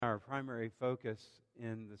primary focus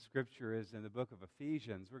in the Scripture is in the book of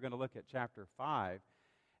Ephesians. We're going to look at chapter 5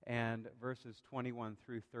 and verses 21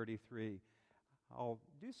 through 33. I'll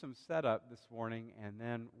do some setup this morning, and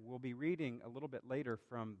then we'll be reading a little bit later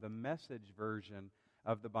from the Message version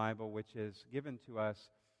of the Bible, which is given to us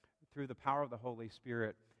through the power of the Holy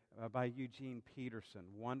Spirit by Eugene Peterson,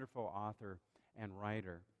 wonderful author and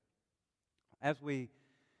writer. As we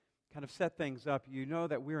kind of set things up, you know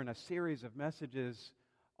that we're in a series of messages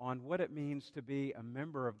on what it means to be a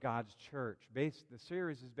member of God's church. The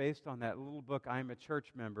series is based on that little book, I'm a Church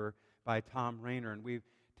Member, by Thom Rainer, and we've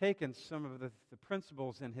taken some of the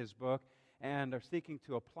principles in his book and are seeking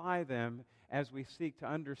to apply them as we seek to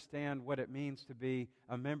understand what it means to be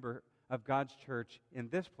a member of God's church in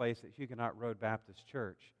this place at Huguenot Road Baptist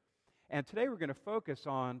Church. And today we're going to focus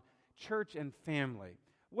on church and family.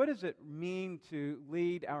 What does it mean to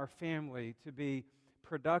lead our family to be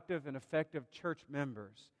productive and effective church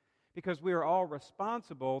members? Because we are all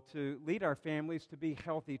responsible to lead our families to be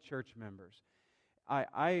healthy church members.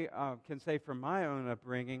 I can say from my own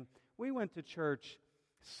upbringing, we went to church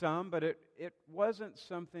some, but it wasn't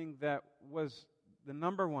something that was the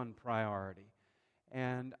number one priority.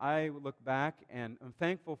 And I look back and I'm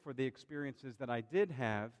thankful for the experiences that I did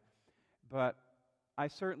have, but I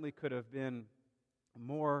certainly could have been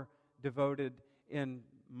more devoted in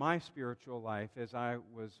my spiritual life as I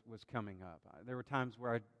was coming up. There were times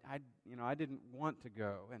where I didn't want to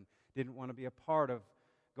go and didn't want to be a part of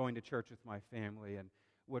going to church with my family and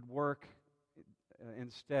would work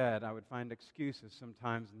instead. I would find excuses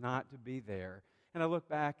sometimes not to be there. And I look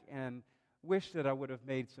back and wish that I would have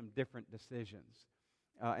made some different decisions.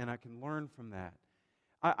 And I can learn from that.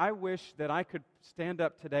 I wish that I could stand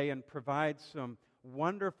up today and provide some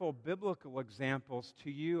wonderful biblical examples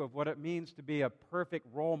to you of what it means to be a perfect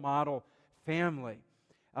role model family.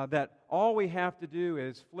 That all we have to do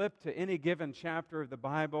is flip to any given chapter of the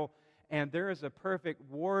Bible, and there is a perfect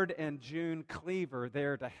Ward and June Cleaver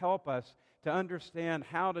there to help us to understand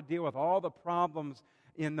how to deal with all the problems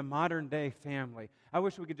in the modern day family. I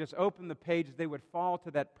wish we could just open the pages, they would fall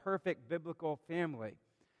to that perfect biblical family.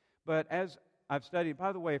 But as I've studied,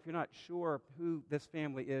 by the way, if you're not sure who this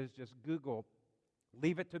family is, just Google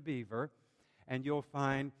Leave It to Beaver, and you'll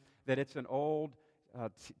find that it's an old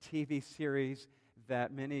TV series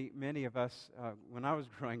that many of us, when I was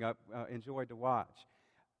growing up, enjoyed to watch.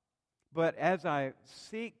 But as I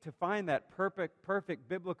seek to find that perfect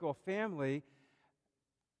biblical family,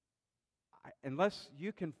 unless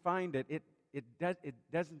you can find it, it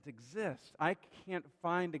doesn't exist. I can't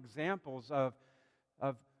find examples of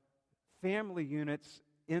family units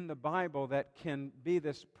in the Bible that can be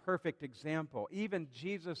this perfect example. Even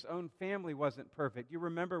Jesus' own family wasn't perfect. You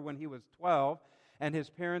remember when he was 12 and his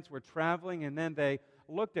parents were traveling, and then they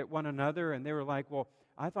looked at one another and they were like, well,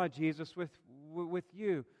 I thought Jesus was with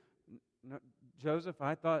you. No, Joseph,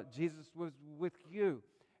 I thought Jesus was with you.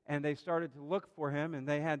 And they started to look for him, and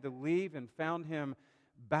they had to leave and found him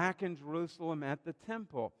back in Jerusalem at the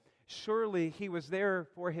temple. Surely he was there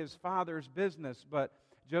for his father's business, but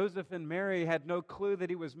Joseph and Mary had no clue that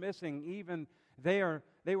he was missing. Even they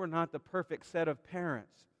were not the perfect set of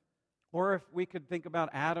parents. Or if we could think about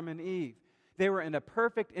Adam and Eve. They were in a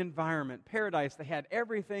perfect environment, paradise. They had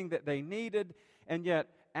everything that they needed, and yet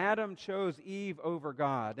Adam chose Eve over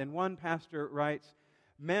God. And one pastor writes,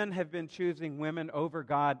 men have been choosing women over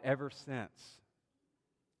God ever since.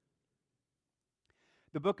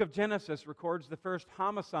 The book of Genesis records the first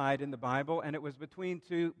homicide in the Bible, and it was between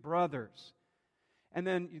two brothers. And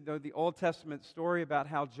then, the Old Testament story about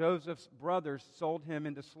how Joseph's brothers sold him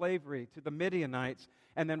into slavery to the Midianites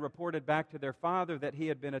and then reported back to their father that he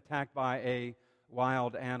had been attacked by a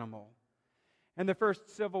wild animal. And the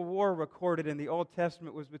first civil war recorded in the Old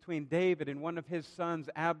Testament was between David and one of his sons,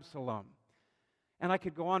 Absalom. And I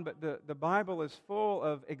could go on, but the Bible is full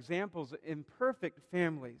of examples of imperfect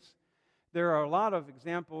families. There are a lot of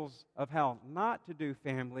examples of how not to do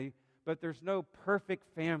family, but there's no perfect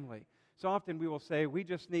family. So often we will say we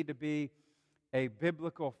just need to be a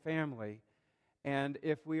biblical family. And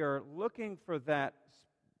if we are looking for that,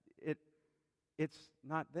 it's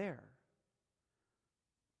not there.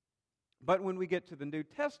 But when we get to the New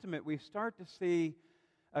Testament, we start to see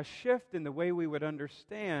a shift in the way we would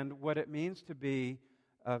understand what it means to be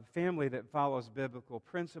a family that follows biblical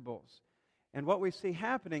principles. And what we see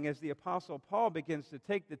happening as the Apostle Paul begins to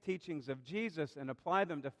take the teachings of Jesus and apply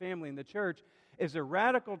them to family in the church is a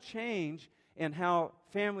radical change in how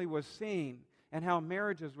family was seen and how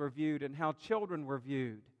marriages were viewed and how children were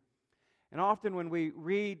viewed. And often when we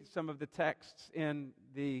read some of the texts in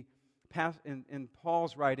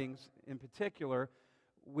Paul's writings in particular,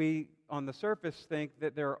 we, on the surface, think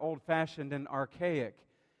that they're old-fashioned and archaic.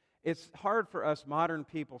 It's hard for us modern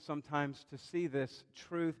people sometimes to see this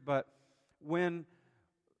truth, but when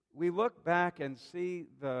we look back and see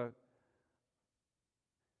the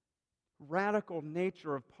radical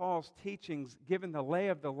nature of Paul's teachings, given the lay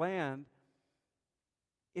of the land,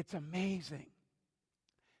 it's amazing.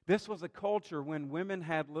 This was a culture when women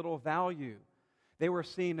had little value. They were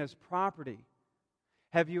seen as property.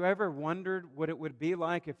 Have you ever wondered what it would be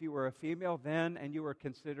like if you were a female then and you were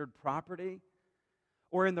considered property?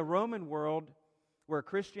 Or in the Roman world, where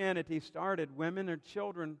Christianity started, women or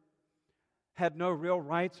children had no real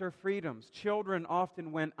rights or freedoms. Children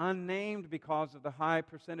often went unnamed because of the high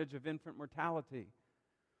percentage of infant mortality.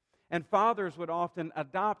 And fathers would often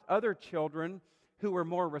adopt other children who were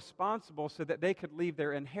more responsible so that they could leave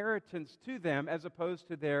their inheritance to them as opposed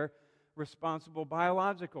to their responsible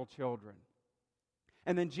biological children.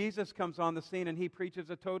 And then Jesus comes on the scene and he preaches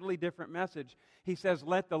a totally different message. He says,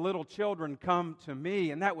 "Let the little children come to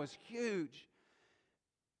me." And that was huge.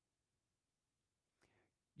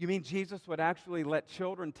 You mean Jesus would actually let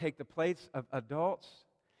children take the place of adults?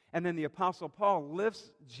 And then the Apostle Paul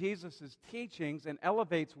lifts Jesus' teachings and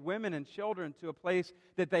elevates women and children to a place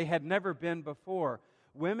that they had never been before.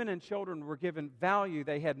 Women and children were given value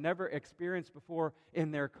they had never experienced before in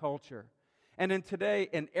their culture. And in today,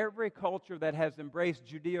 in every culture that has embraced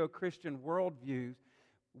Judeo-Christian worldviews,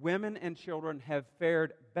 women and children have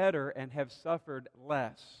fared better and have suffered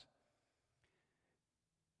less.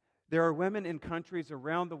 There are women in countries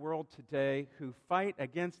around the world today who fight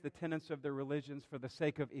against the tenets of their religions for the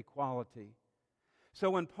sake of equality. So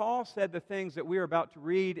when Paul said the things that we are about to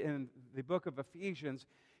read in the book of Ephesians,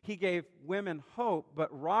 he gave women hope,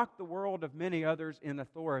 but rocked the world of many others in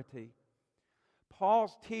authority.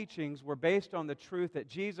 Paul's teachings were based on the truth that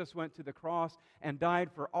Jesus went to the cross and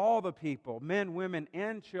died for all the people, men, women,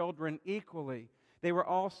 and children equally. They were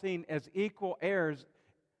all seen as equal heirs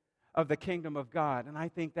of the kingdom of God, and I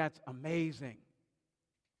think that's amazing.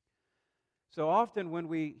 So often when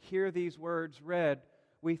we hear these words read,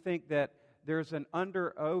 we think that there's an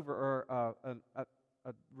under-over or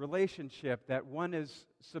a relationship, that one is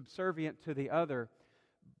subservient to the other.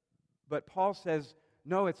 But Paul says,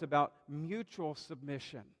 no, it's about mutual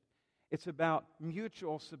submission. It's about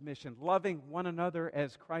mutual submission, loving one another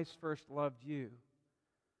as Christ first loved you.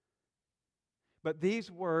 But these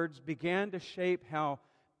words began to shape how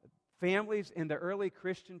families in the early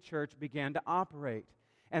Christian church began to operate.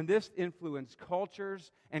 And this influenced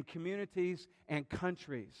cultures and communities and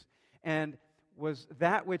countries, and was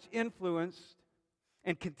that which influenced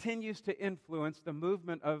and continues to influence the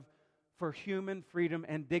movement for human freedom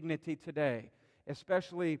and dignity today,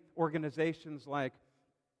 especially organizations like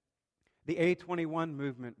the A21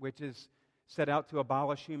 movement, which is set out to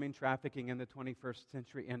abolish human trafficking in the 21st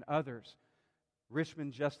century, and others,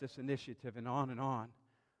 Richmond Justice Initiative, and on and on.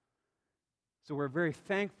 So we're very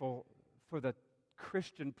thankful for the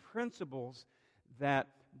Christian principles that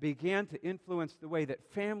began to influence the way that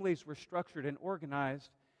families were structured and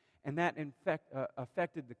organized, and that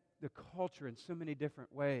affected the culture in so many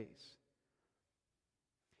different ways.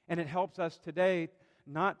 And it helps us today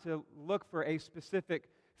not to look for a specific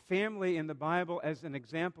family in the Bible as an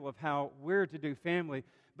example of how we're to do family,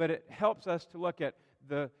 but it helps us to look at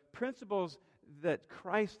the principles that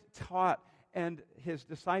Christ taught and his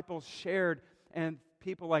disciples shared, and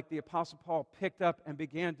people like the Apostle Paul picked up and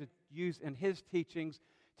began to use in his teachings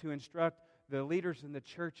to instruct the leaders in the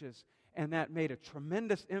churches. And that made a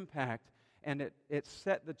tremendous impact, and it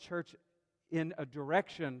set the church in a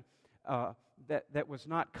direction that was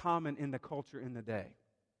not common in the culture in the day.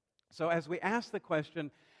 So as we ask the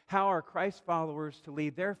question, how are Christ followers to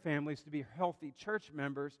lead their families to be healthy church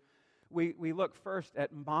members, we look first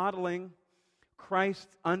at modeling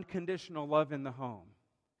Christ's unconditional love in the home.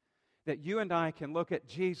 That you and I can look at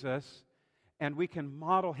Jesus and we can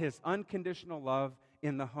model his unconditional love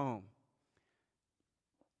in the home.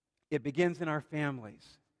 It begins in our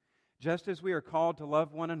families. Just as we are called to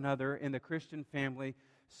love one another in the Christian family,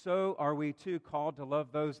 so are we too called to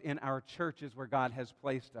love those in our churches where God has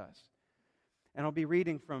placed us. And I'll be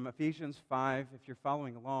reading from Ephesians 5, if you're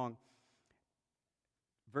following along,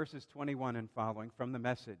 verses 21 and following from the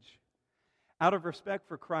Message. Out of respect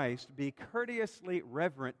for Christ, be courteously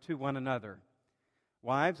reverent to one another.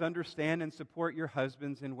 Wives, understand and support your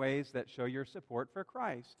husbands in ways that show your support for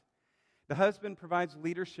Christ. The husband provides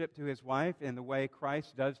leadership to his wife in the way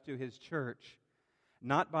Christ does to his church,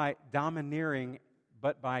 not by domineering,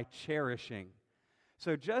 but by cherishing.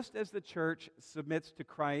 So just as the church submits to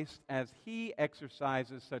Christ as he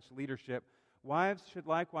exercises such leadership, wives should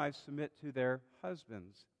likewise submit to their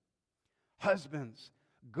husbands. Husbands,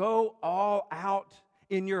 Go all out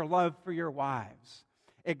in your love for your wives,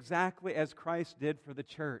 exactly as Christ did for the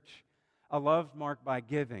church, a love marked by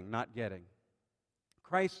giving, not getting.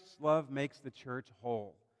 Christ's love makes the church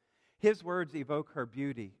whole. His words evoke her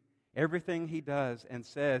beauty. Everything he does and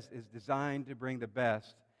says is designed to bring the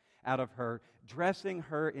best out of her, dressing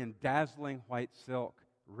her in dazzling white silk,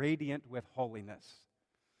 radiant with holiness.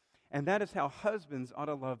 And that is how husbands ought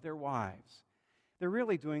to love their wives. They're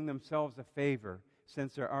really doing themselves a favor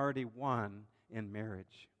since they're already one in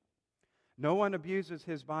marriage. No one abuses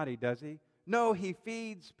his body, does he? No, he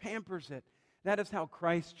feeds, pampers it. That is how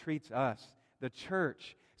Christ treats us, the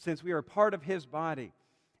church, since we are part of his body.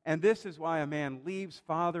 And this is why a man leaves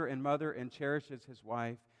father and mother and cherishes his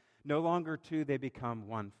wife. No longer two, they become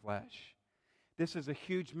one flesh. This is a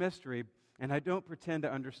huge mystery, and I don't pretend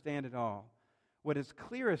to understand it all. What is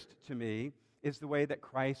clearest to me is the way that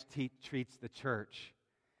Christ treats the church.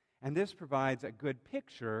 And this provides a good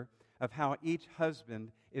picture of how each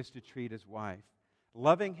husband is to treat his wife,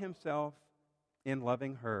 loving himself in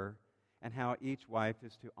loving her, and how each wife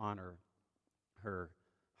is to honor her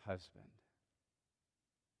husband.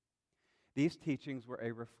 These teachings were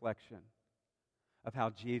a reflection of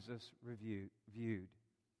how Jesus viewed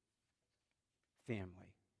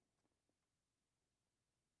family.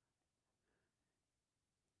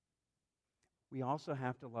 We also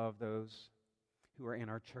have to love those who are in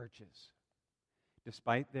our churches,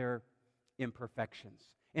 despite their imperfections.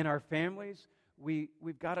 In our families,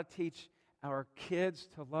 we've got to teach our kids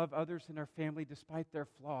to love others in our family despite their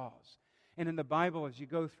flaws. And in the Bible, as you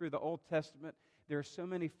go through the Old Testament, there are so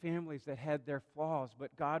many families that had their flaws,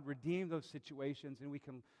 but God redeemed those situations, and we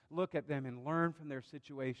can look at them and learn from their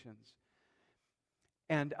situations.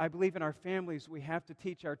 And I believe in our families, we have to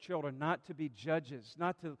teach our children not to be judges,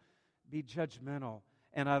 not to be judgmental.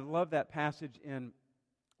 And I love that passage in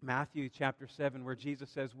Matthew chapter 7 where Jesus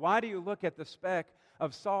says, "Why do you look at the speck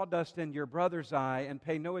of sawdust in your brother's eye and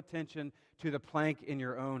pay no attention to the plank in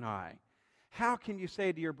your own eye? How can you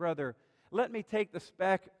say to your brother, 'Let me take the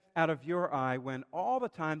speck out of your eye,' when all the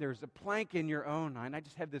time there's a plank in your own eye?" And I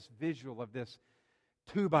just have this visual of this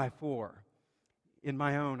 2x4 in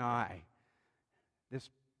my own eye.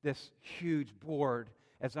 This huge board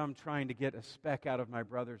as I'm trying to get a speck out of my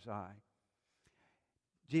brother's eye.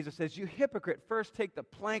 Jesus says, "You hypocrite, first take the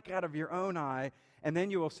plank out of your own eye, and then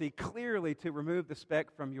you will see clearly to remove the speck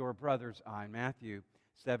from your brother's eye." Matthew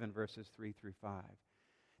 7, verses 3 through 5.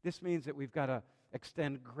 This means that we've got to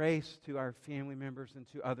extend grace to our family members and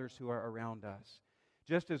to others who are around us.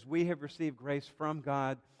 Just as we have received grace from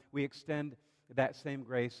God, we extend that same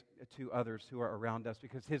grace to others who are around us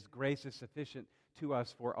because His grace is sufficient to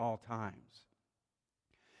us for all times.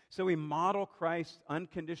 So we model Christ's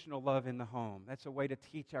unconditional love in the home. That's a way to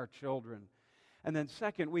teach our children. And then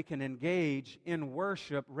second, we can engage in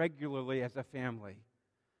worship regularly as a family.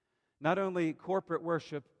 Not only corporate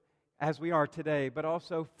worship as we are today, but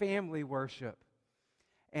also family worship.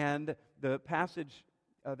 And the passage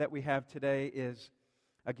that we have today is,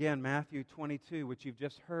 again, Matthew 22, which you've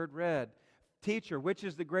just heard read. "Teacher, which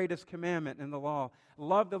is the greatest commandment in the law?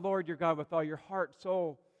 Love the Lord your God with all your heart,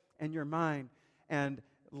 soul, and your mind, and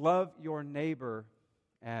love your neighbor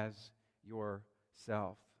as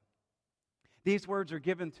yourself." These words are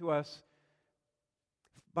given to us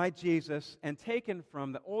by Jesus and taken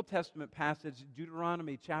from the Old Testament passage,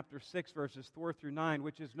 Deuteronomy chapter 6, verses 4 through 9,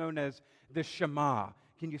 which is known as the Shema.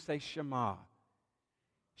 Can you say Shema?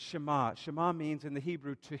 Shema. Shema means in the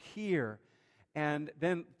Hebrew to hear. And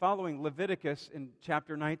then following Leviticus in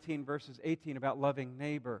chapter 19, verses 18, about loving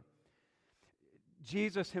neighbor.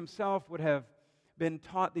 Jesus himself would have been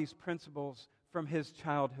taught these principles from his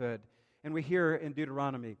childhood. And we hear in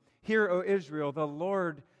Deuteronomy, "Hear, O Israel, the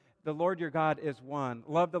Lord your God is one.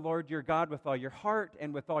 Love the Lord your God with all your heart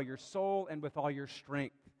and with all your soul and with all your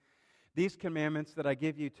strength. These commandments that I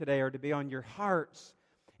give you today are to be on your hearts.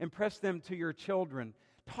 Impress them to your children.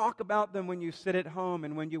 Talk about them when you sit at home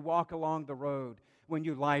and when you walk along the road, when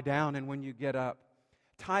you lie down and when you get up.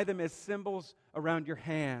 Tie them as symbols around your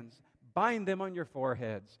hands. Bind them on your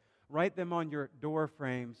foreheads. Write them on your door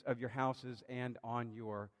frames of your houses and on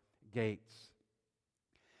your gates."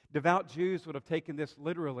 Devout Jews would have taken this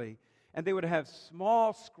literally, and they would have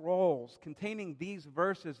small scrolls containing these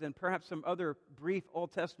verses and perhaps some other brief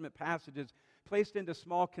Old Testament passages placed into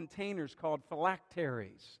small containers called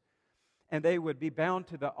phylacteries. And they would be bound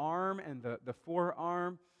to the arm and the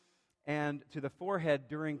forearm and to the forehead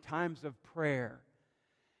during times of prayer.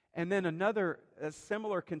 And then a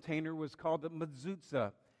similar container was called the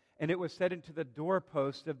mezuzah, and it was set into the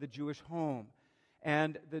doorpost of the Jewish home.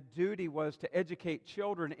 And the duty was to educate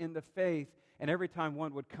children in the faith, and every time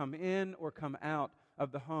one would come in or come out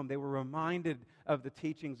of the home. They were reminded of the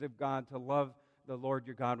teachings of God to love the Lord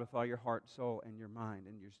your God with all your heart, soul, and your mind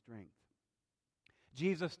and your strength.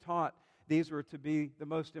 Jesus taught these were to be the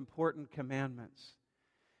most important commandments.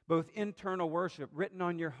 Both internal worship written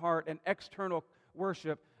on your heart and external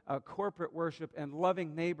worship, corporate worship, and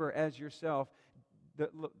loving neighbor as yourself. The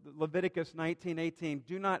Leviticus 19:18,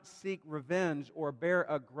 do not seek revenge or bear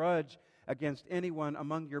a grudge against anyone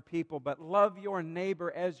among your people, but love your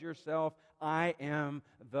neighbor as yourself. I am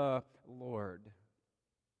the Lord.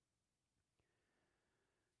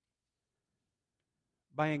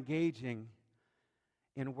 By engaging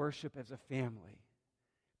in worship as a family,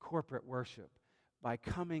 corporate worship, by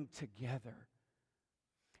coming together,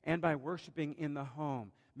 and by worshiping in the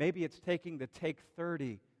home. Maybe it's taking the Take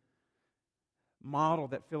 30 model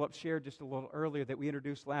that Philip shared just a little earlier that we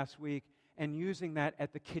introduced last week and using that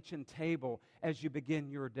at the kitchen table as you begin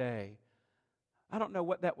your day. I don't know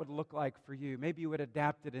what that would look like for you. Maybe you would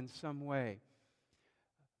adapt it in some way.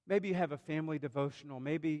 Maybe you have a family devotional.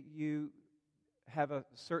 Maybe you have a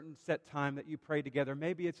certain set time that you pray together.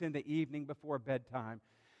 Maybe it's in the evening before bedtime.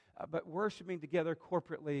 But worshiping together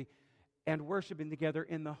corporately and worshiping together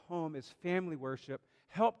in the home is family worship.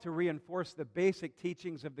 Help to reinforce the basic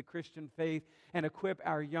teachings of the Christian faith and equip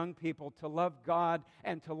our young people to love God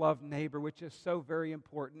and to love neighbor, which is so very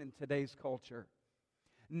important in today's culture.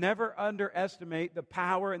 Never underestimate the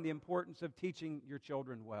power and the importance of teaching your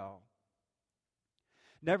children well.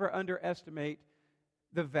 Never underestimate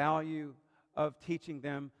the value of teaching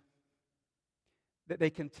them that they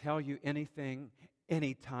can tell you anything,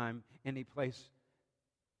 anytime, any place.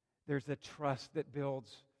 There's a trust that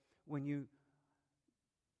builds when you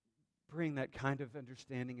bring that kind of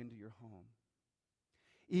understanding into your home.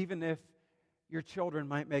 Even if your children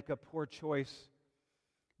might make a poor choice,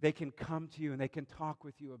 they can come to you and they can talk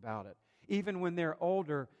with you about it. Even when they're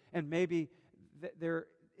older and maybe they're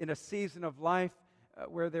in a season of life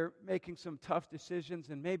where they're making some tough decisions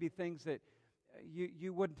and maybe things that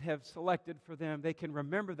you wouldn't have selected for them, they can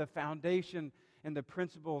remember the foundation and the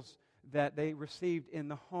principles that they received in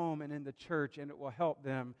the home and in the church, and it will help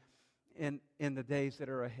them in the days that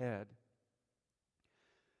are ahead.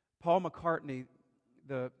 Paul McCartney,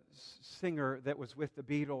 the singer that was with the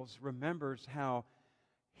Beatles, remembers how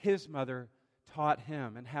his mother taught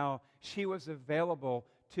him and how she was available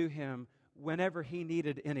to him whenever he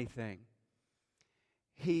needed anything.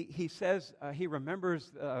 He says he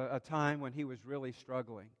remembers a time when he was really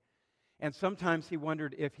struggling, and sometimes he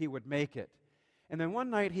wondered if he would make it. And then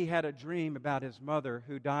one night he had a dream about his mother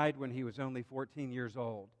who died when he was only 14 years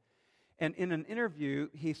old. And in an interview,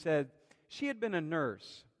 he said, she had been a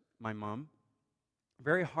nurse, my mom,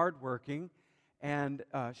 very hardworking, and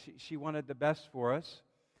she wanted the best for us.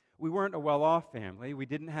 We weren't a well-off family. We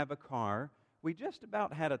didn't have a car. We just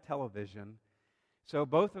about had a television. So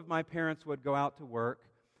both of my parents would go out to work,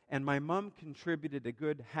 and my mom contributed a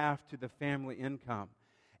good half to the family income.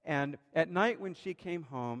 And at night when she came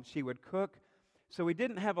home, she would cook. So we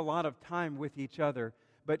didn't have a lot of time with each other,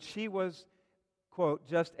 but she was, quote,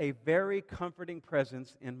 just a very comforting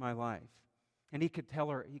presence in my life. And he could tell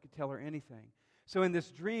her anything. So in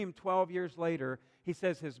this dream, 12 years later, he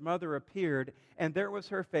says his mother appeared, and there was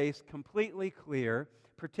her face completely clear,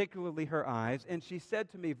 particularly her eyes, and she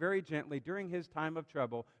said to me very gently during his time of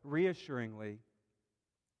trouble, reassuringly,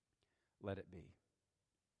 let it be.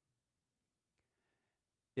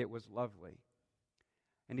 It was lovely.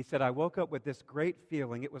 And he said, I woke up with this great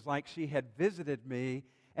feeling. It was like she had visited me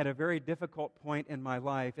at a very difficult point in my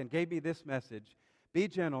life and gave me this message. Be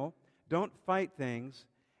gentle, don't fight things,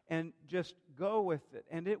 and just go with it,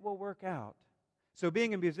 and it will work out. So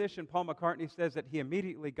being a musician, Paul McCartney says that he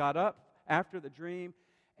immediately got up after the dream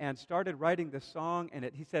and started writing the song, and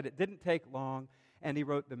he said it didn't take long, and he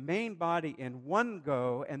wrote the main body in one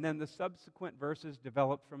go, and then the subsequent verses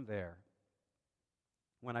developed from there.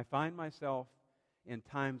 When I find myself in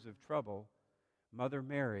times of trouble, Mother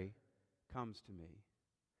Mary comes to me,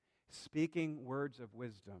 speaking words of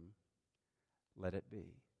wisdom, let it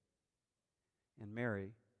be. And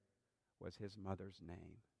Mary was his mother's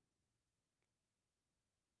name.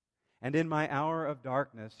 And in my hour of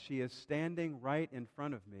darkness, she is standing right in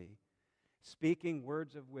front of me, speaking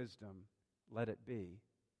words of wisdom, let it be,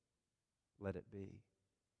 let it be.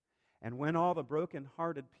 And when all the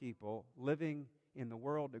broken-hearted people living in the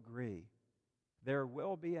world agree, there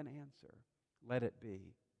will be an answer, let it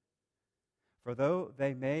be. For though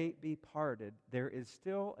they may be parted, there is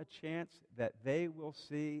still a chance that they will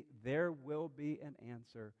see, there will be an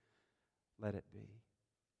answer, let it be.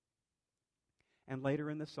 And later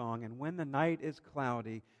in the song, and when the night is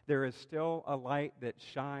cloudy, there is still a light that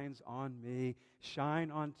shines on me.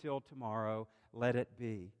 Shine on till tomorrow, let it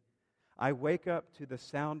be. I wake up to the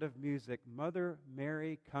sound of music. Mother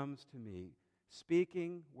Mary comes to me,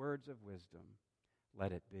 speaking words of wisdom.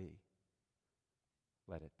 Let it be.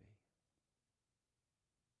 Let it be.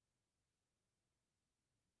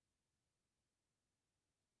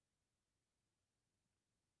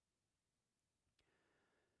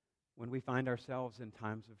 When we find ourselves in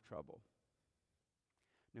times of trouble,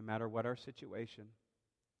 no matter what our situation,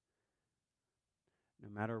 no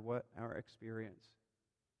matter what our experience,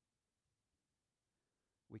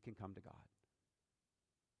 we can come to God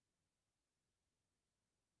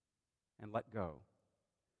and let go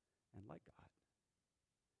and let God.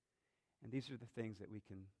 And these are the things that we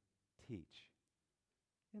can teach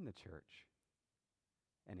in the church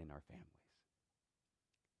and in our families.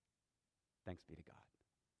 Thanks be to God.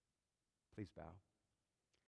 Please bow.